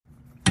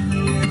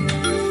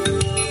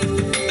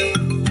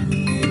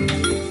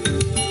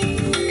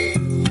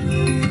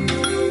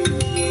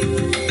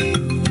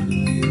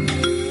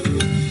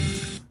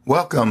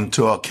Welcome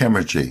to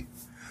Alchemergy.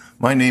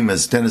 My name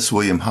is Dennis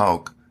William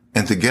Houck,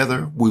 and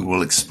together we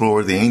will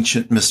explore the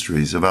ancient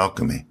mysteries of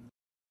alchemy.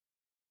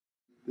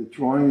 The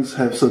drawings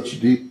have such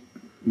deep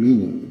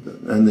meaning,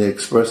 and they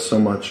express so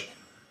much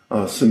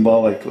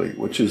symbolically,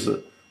 which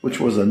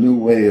was a new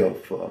way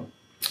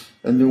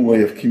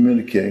of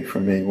communicating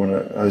for me when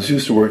I was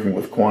used to working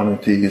with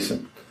quantities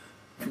and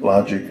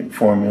logic and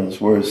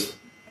formulas, whereas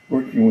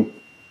working with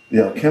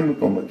the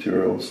alchemical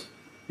materials,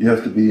 you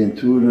have to be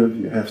intuitive,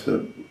 you have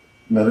to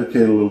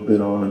meditate a little bit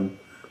on them,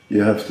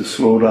 you have to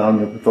slow down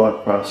your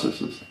thought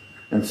processes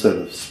instead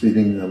of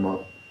speeding them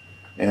up,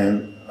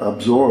 and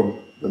absorb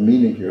the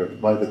meaning here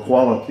by the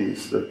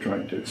qualities they're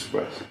trying to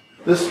express.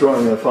 This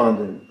drawing I found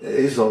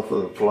in Azov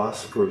of the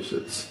Philosophers.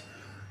 It's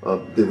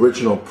the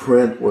original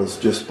print was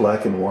just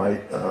black and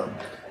white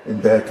in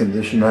bad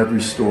condition. I've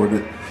restored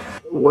it.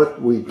 What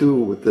we do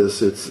with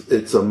this,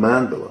 it's a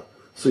mandala.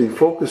 So you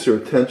focus your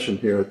attention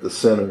here at the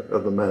center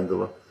of the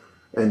mandala,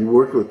 and you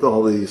work with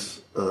all these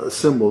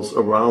symbols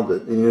around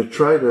it, and you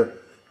try to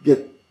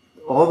get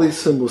all these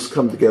symbols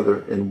come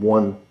together in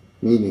one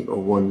meaning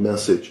or one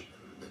message.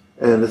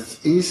 And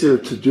it's easier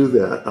to do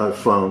that, I've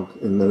found,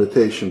 in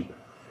meditation,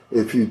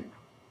 if you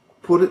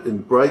put it in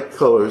bright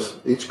colors,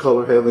 each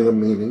color having a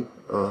meaning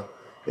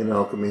in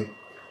alchemy.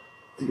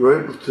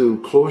 You're able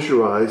to close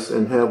your eyes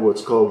and have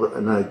what's called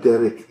an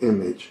eidetic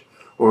image,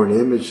 or an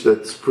image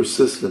that's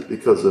persistent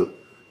because of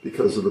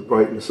the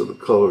brightness of the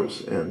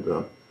colors,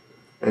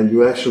 and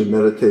you actually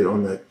meditate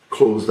on that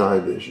closed eye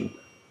vision,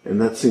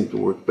 and that seemed to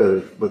work better.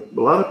 But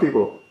a lot of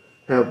people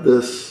have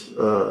this,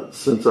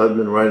 since I've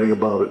been writing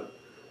about it,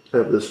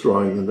 have this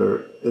drawing in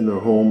their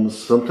homes.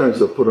 Sometimes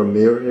they'll put a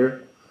mirror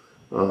here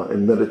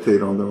and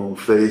meditate on their own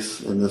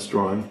face in this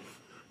drawing.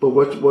 But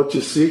what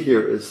you see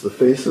here is the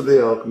face of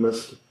the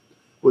alchemist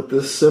with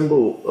this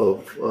symbol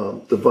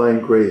of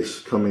divine grace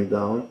coming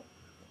down.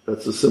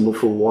 That's a symbol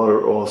for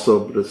water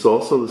also, but it's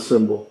also the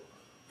symbol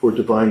for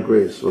divine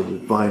grace or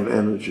divine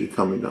energy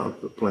coming down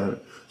to the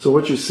planet. So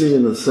what you see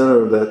in the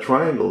center of that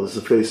triangle is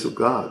the face of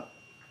God.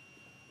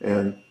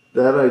 And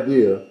that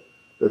idea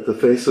that the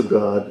face of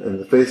God and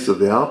the face of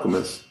the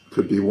alchemist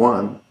could be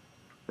one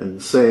and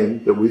the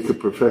same, that we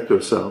could perfect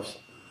ourselves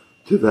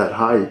to that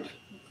height,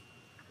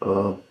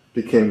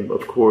 became,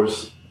 of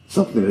course,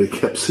 something they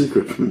kept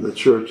secret from the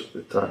church at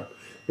the time.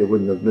 It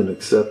wouldn't have been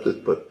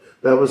accepted, but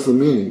that was the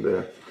meaning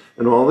there.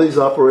 And all these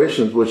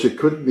operations, which it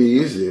couldn't be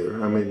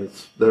easier, I mean,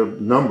 they're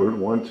numbered,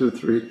 1, 2,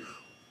 3,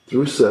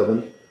 through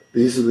 7.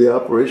 These are the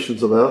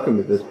operations of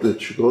alchemy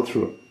that you go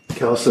through.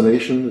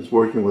 Calcination is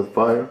working with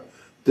fire.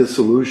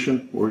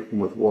 Dissolution, working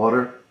with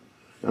water.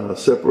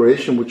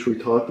 Separation, which we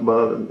talked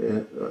about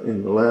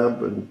in the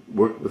lab and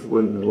worked with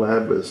in the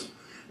lab, is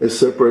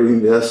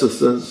separating the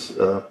essences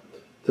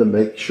to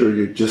make sure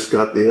you just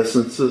got the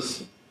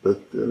essences, but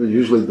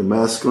usually the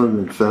masculine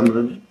and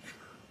feminine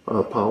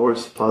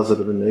powers,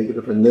 positive and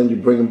negative, and then you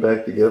bring them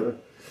back together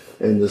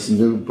in this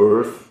new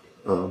birth,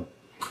 and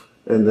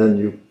then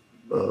you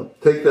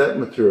take that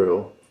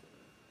material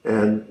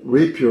and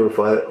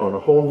repurify it on a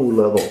whole new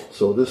level.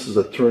 So this is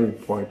a turning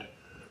point.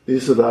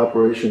 These are the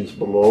operations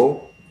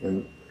below,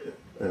 and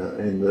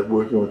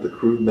working with the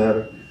crude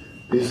matter.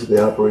 These are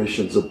the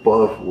operations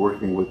above,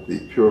 working with the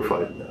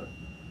purified matter.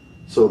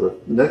 So the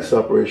next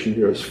operation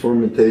here is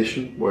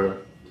fermentation, where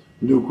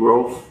new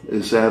growth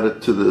is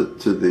added to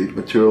the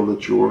material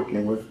that you're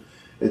working with.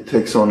 It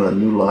takes on a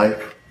new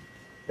life,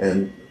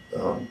 and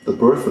the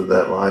birth of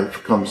that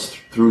life comes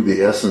through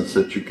the essence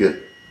that you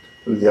get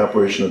through the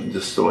operation of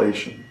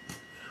distillation.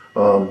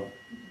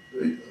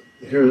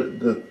 Here,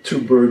 the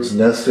two birds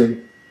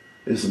nesting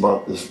is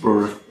about this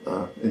birth.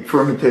 In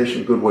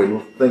fermentation, a good way to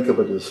think of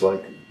it is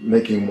like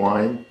making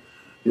wine.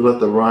 You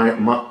let the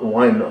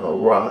wine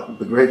rot,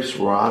 the grapes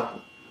rot,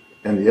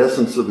 and the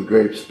essence of the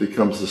grapes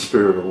becomes the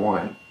spirit of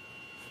wine.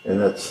 And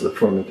that's the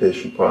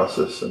fermentation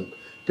process. And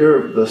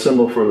here, the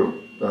symbol for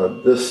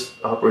this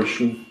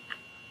operation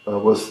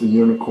was the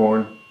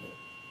unicorn.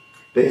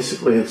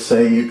 Basically, it's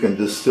saying you can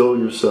distill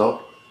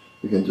yourself,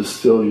 you can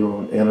distill your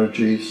own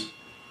energies,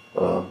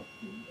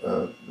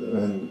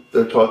 and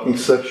they're talking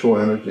sexual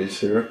energies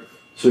here.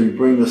 So you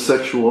bring the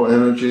sexual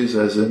energies,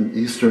 as in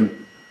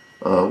Eastern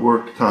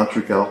work,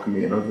 tantric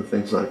alchemy and other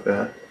things like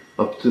that,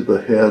 up to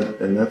the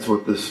head, and that's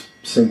what this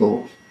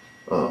single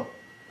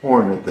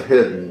horn at the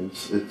head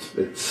means.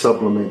 It's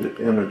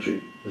sublimated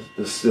energy, it's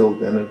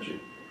distilled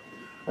energy.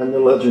 And the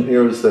legend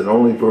here is that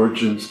only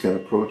virgins can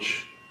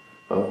approach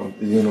the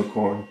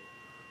unicorn.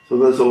 So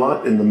there's a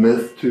lot in the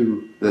myth,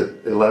 too,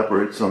 that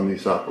elaborates on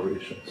these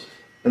operations.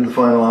 And the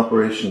final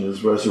operation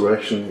is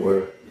resurrection,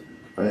 where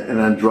an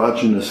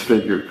androgynous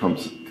figure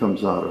comes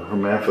out, a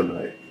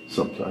hermaphrodite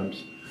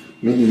sometimes,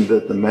 meaning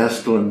that the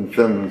masculine and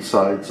feminine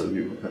sides of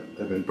you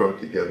have been brought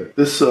together.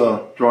 This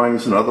drawing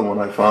is another one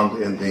I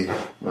found in the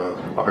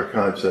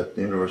archives at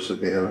the University of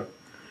Vienna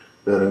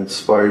that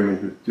inspired me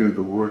to do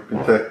the work.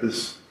 In fact,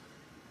 this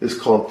is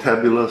called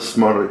Tabula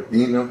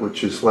Smaragdina,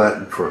 which is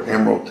Latin for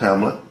emerald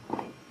tablet,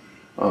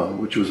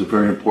 which was a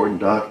very important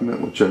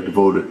document, which I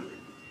devoted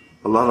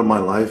a lot of my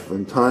life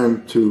and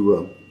time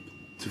to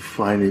to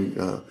finding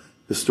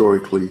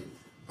historically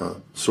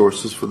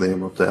sources for the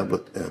Emerald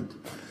Tablet and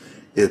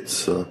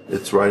its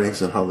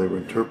writings and how they were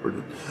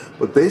interpreted.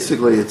 But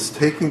basically, it's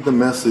taking the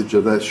message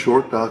of that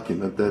short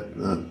document, that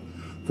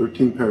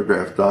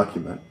 13-paragraph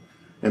document,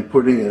 and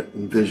putting it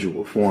in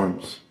visual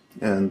forms.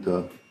 And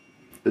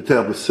the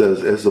tablet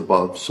says, as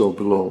above, so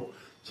below.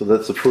 So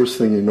that's the first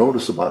thing you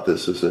notice about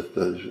this, is that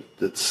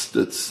it's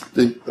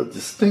a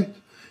distinct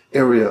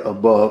area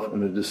above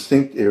and a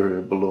distinct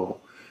area below.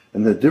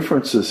 And the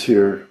differences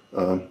here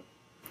are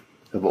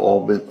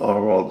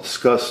all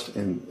discussed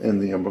in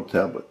the Emerald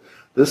Tablet.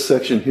 This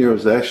section here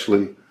is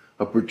actually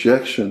a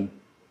projection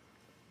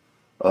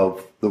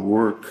of the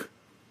work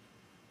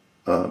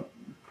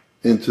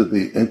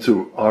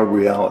into our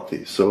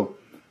reality. So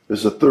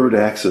there's a third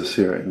axis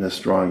here in this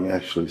drawing,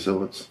 actually.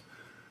 So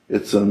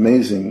it's an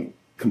amazing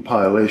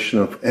compilation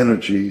of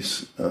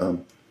energies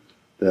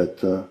that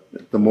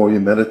the more you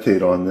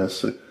meditate on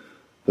this,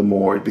 the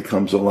more it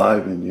becomes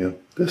alive in you.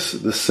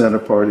 This center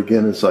part,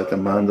 again, is like a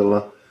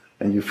mandala,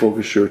 and you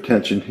focus your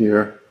attention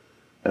here.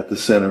 At the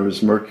center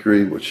is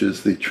Mercury, which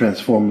is the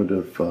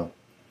transformative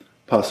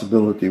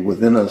possibility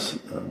within us,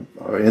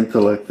 our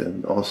intellect,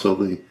 and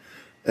also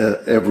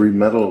every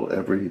metal,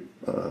 every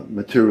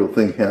material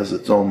thing has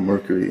its own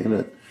Mercury in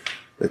it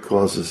that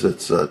causes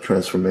its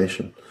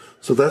transformation.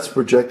 So that's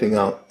projecting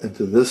out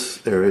into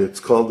this area. It's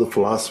called the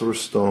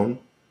Philosopher's Stone.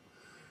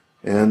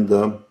 And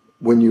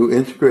when you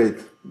integrate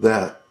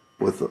that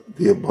with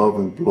the above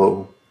and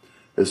below,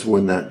 is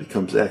when that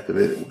becomes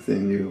activated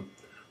within you.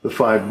 The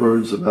 5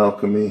 birds of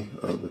alchemy,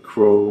 the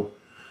crow,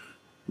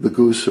 the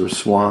goose or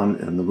swan,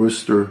 and the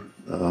rooster,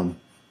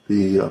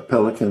 the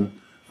pelican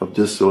of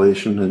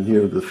distillation, and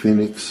here the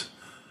phoenix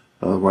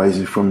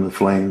rising from the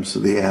flames,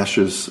 the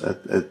ashes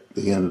at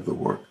the end of the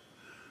work.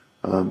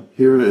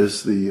 Here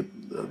is the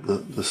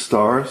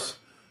stars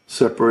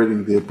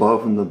separating the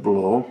above and the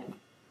below.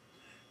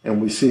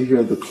 And we see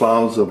here the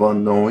clouds of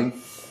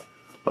unknowing,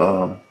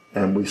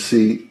 and we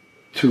see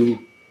 2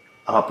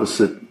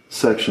 opposite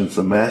sections,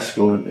 the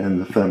masculine and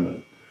the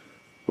feminine.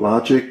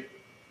 Logic,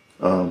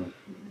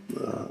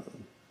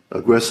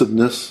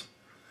 aggressiveness,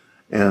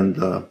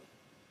 and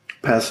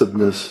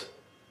passiveness,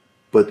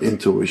 but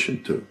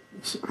intuition too,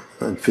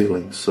 and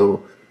feelings.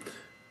 So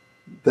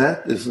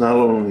that is not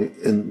only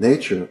in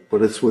nature,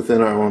 but it's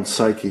within our own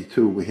psyche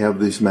too. We have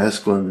these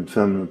masculine and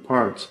feminine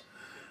parts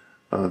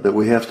that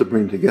we have to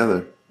bring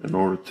together in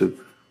order to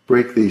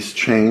break these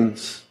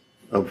chains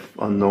of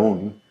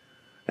unknowing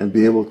and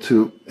be able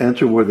to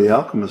enter where the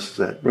alchemist is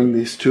at, bring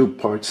these 2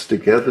 parts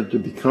together to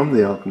become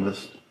the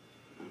alchemist,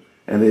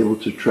 and able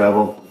to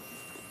travel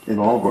in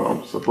all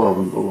realms, above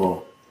and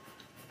below.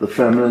 The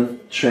feminine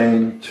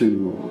chain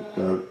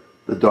to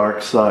the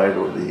dark side,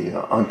 or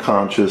the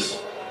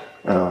unconscious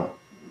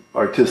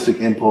artistic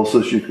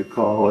impulses, you could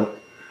call it,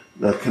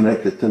 that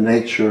connected to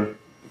nature,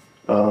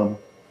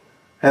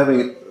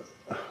 having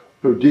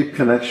a deep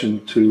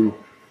connection to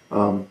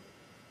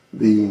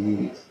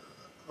the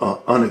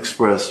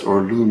unexpressed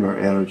or lunar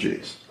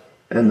energies.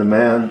 And the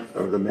man,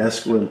 or the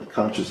masculine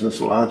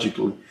consciousness,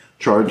 logically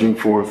charging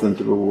forth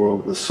into the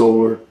world, the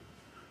solar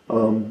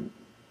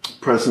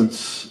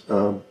presence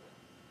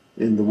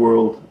in the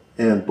world,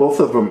 and both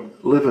of them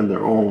live in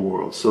their own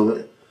world.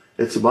 So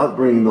it's about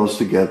bringing those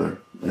together.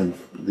 And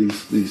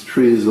these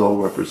trees all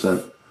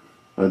represent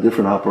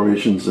different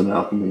operations in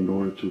alchemy in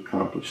order to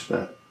accomplish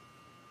that.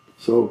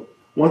 So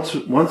once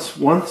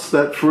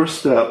that first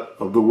step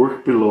of the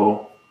work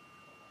below,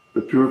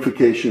 the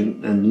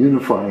purification and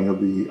unifying of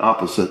the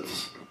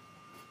opposites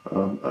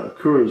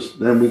occurs,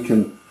 then we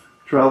can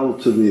travel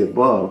to the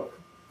above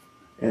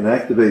and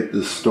activate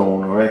this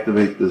stone, or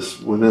activate this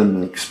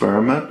within the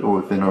experiment,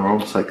 or within our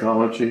own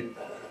psychology,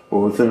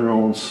 or within our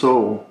own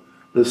soul,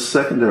 this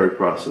secondary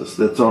process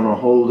that's on a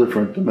whole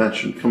different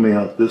dimension, coming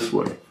out this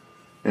way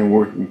and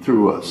working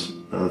through us,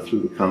 through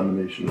the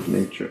combination of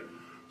nature.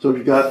 So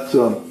you've got,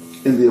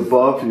 in the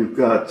above, you've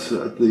got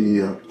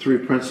the 3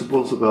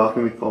 principles of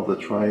alchemy called the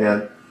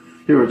triad.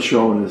 Here it's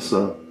shown as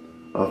a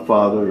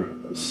Father,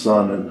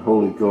 Son, and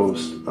Holy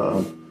Ghost,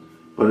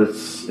 but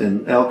it's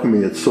in alchemy,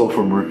 it's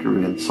sulfur,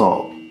 mercury, and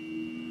salt.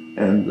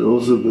 And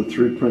those are the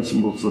 3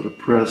 principles that are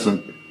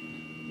present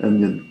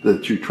and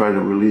that you try to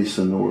release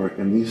in the work.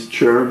 And these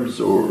cherubs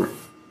or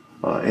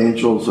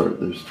angels,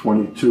 there's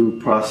 22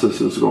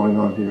 processes going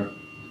on here,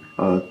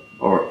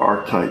 or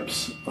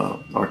archetypes,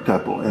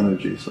 archetypal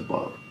energies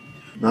above.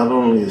 Not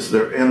only is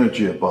there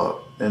energy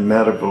above and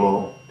matter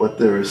below, but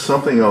there is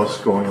something else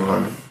going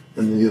on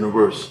in the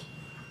universe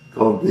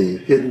called the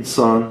hidden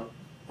sun,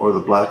 or the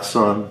black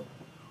sun,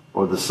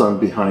 or the sun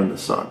behind the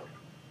sun.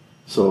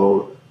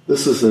 So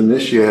this is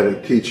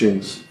initiatic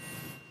teachings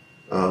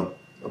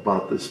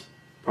about this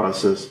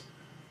process,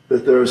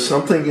 that there is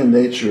something in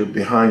nature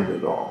behind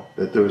it all,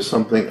 that there is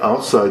something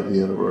outside the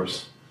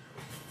universe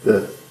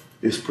that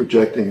is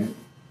projecting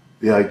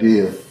the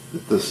idea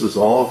that this is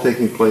all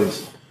taking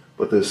place,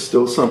 but there's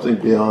still something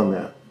beyond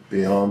that,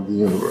 beyond the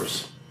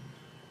universe.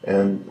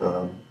 And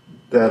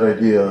that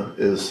idea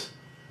is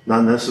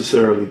not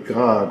necessarily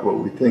God, what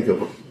we think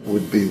of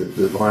would be the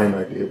divine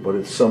idea, but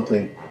it's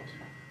something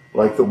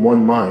like the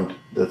one mind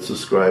that's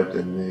described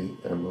in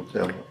the Emerald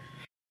Tablet.